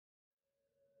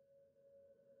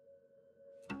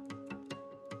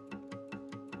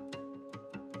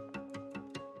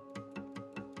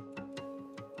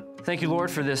Thank you, Lord,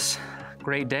 for this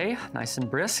great day, nice and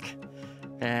brisk.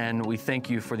 And we thank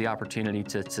you for the opportunity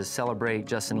to celebrate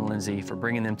Justin and Lindsay, for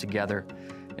bringing them together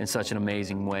in such an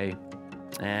amazing way.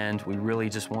 And we really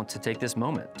just want to take this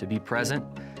moment to be present,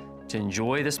 to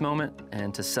enjoy this moment,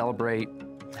 and to celebrate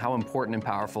how important and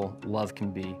powerful love can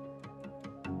be.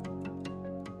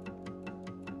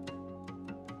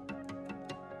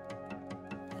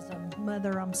 As a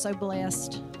mother, I'm so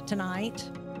blessed tonight.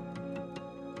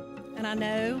 And I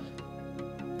know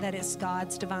that it's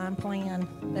God's divine plan,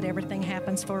 that everything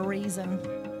happens for a reason.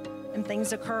 And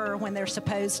things occur when they're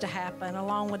supposed to happen,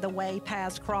 along with the way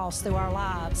paths cross through our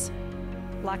lives.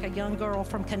 Like a young girl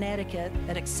from Connecticut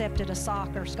that accepted a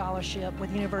soccer scholarship with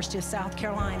the University of South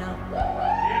Carolina.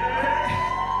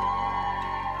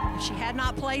 If she had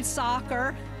not played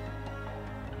soccer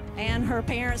and her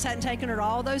parents hadn't taken her to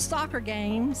all those soccer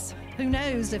games, who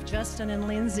knows if Justin and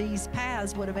Lindsay's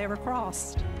paths would have ever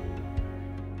crossed.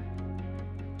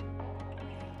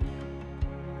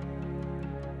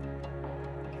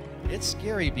 It's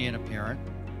scary being a parent,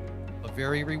 but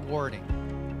very rewarding.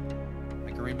 I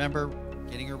can remember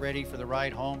getting her ready for the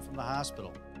ride home from the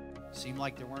hospital. It seemed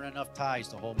like there weren't enough ties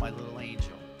to hold my little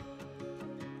angel.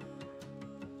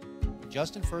 When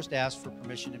Justin first asked for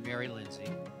permission to marry Lindsay,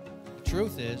 the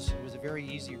truth is, it was a very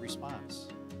easy response.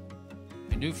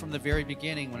 I knew from the very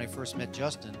beginning when I first met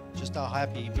Justin just how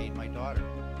happy he made my daughter.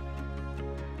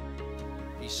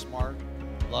 He's smart,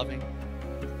 loving,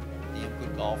 a damn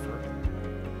good golfer,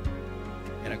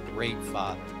 and a great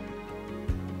father,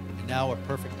 and now a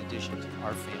perfect addition to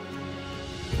our family.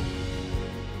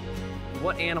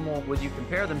 What animal would you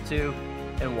compare them to,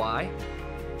 and why?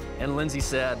 And Lindsay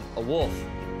said, a wolf.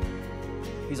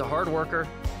 He's a hard worker,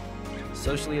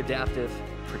 socially adaptive,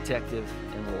 protective,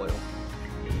 and loyal.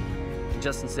 And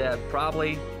Justin said,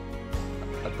 probably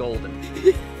a golden.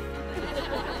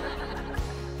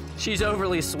 She's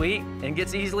overly sweet and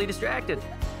gets easily distracted.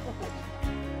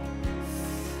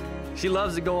 She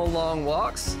loves to go on long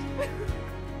walks,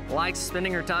 likes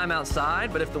spending her time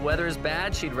outside, but if the weather is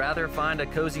bad, she'd rather find a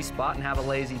cozy spot and have a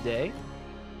lazy day.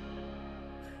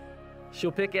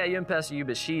 She'll pick at you and pester you,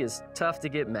 but she is tough to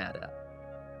get mad at.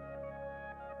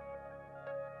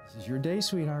 This is your day,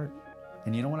 sweetheart.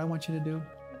 And you know what I want you to do?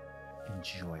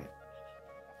 Enjoy it,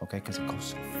 okay? Because it goes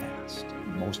so fast.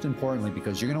 Most importantly,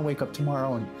 because you're gonna wake up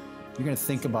tomorrow and you're gonna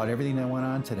think about everything that went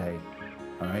on today,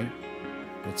 all right?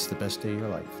 It's the best day of your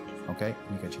life. Okay,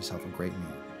 you get yourself a great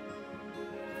meal.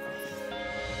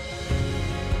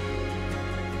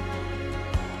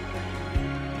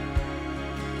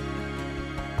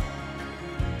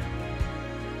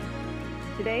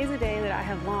 Today is a day that I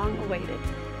have long awaited.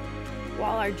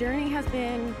 While our journey has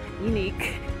been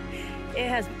unique, it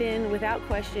has been without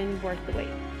question worth the wait.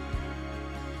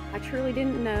 I truly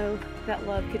didn't know that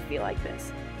love could feel like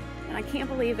this, and I can't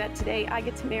believe that today I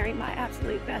get to marry my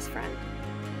absolute best friend.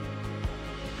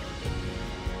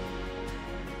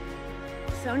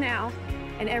 So now,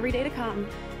 and every day to come,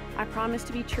 I promise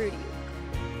to be true to you.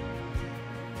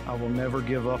 I will never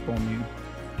give up on you.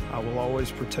 I will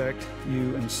always protect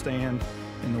you and stand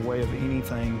in the way of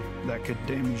anything that could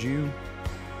damage you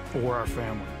or our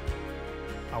family.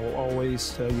 I will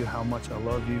always tell you how much I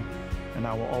love you, and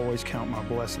I will always count my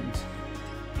blessings.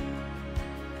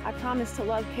 I promise to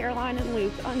love Caroline and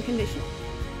Luke unconditionally.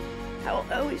 I will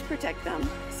always protect them,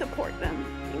 support them,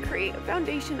 and create a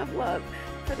foundation of love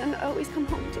for them to always come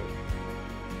home to.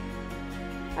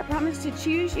 I promise to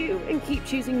choose you and keep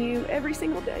choosing you every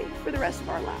single day for the rest of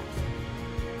our lives.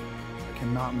 I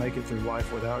cannot make it through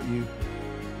life without you.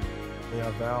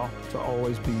 I vow to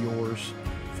always be yours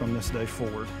from this day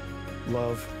forward.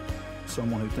 Love,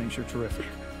 someone who thinks you're terrific.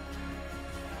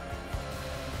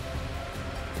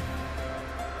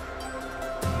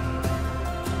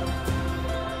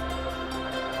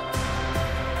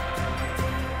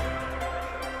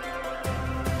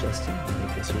 Justin,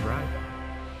 make this your bride.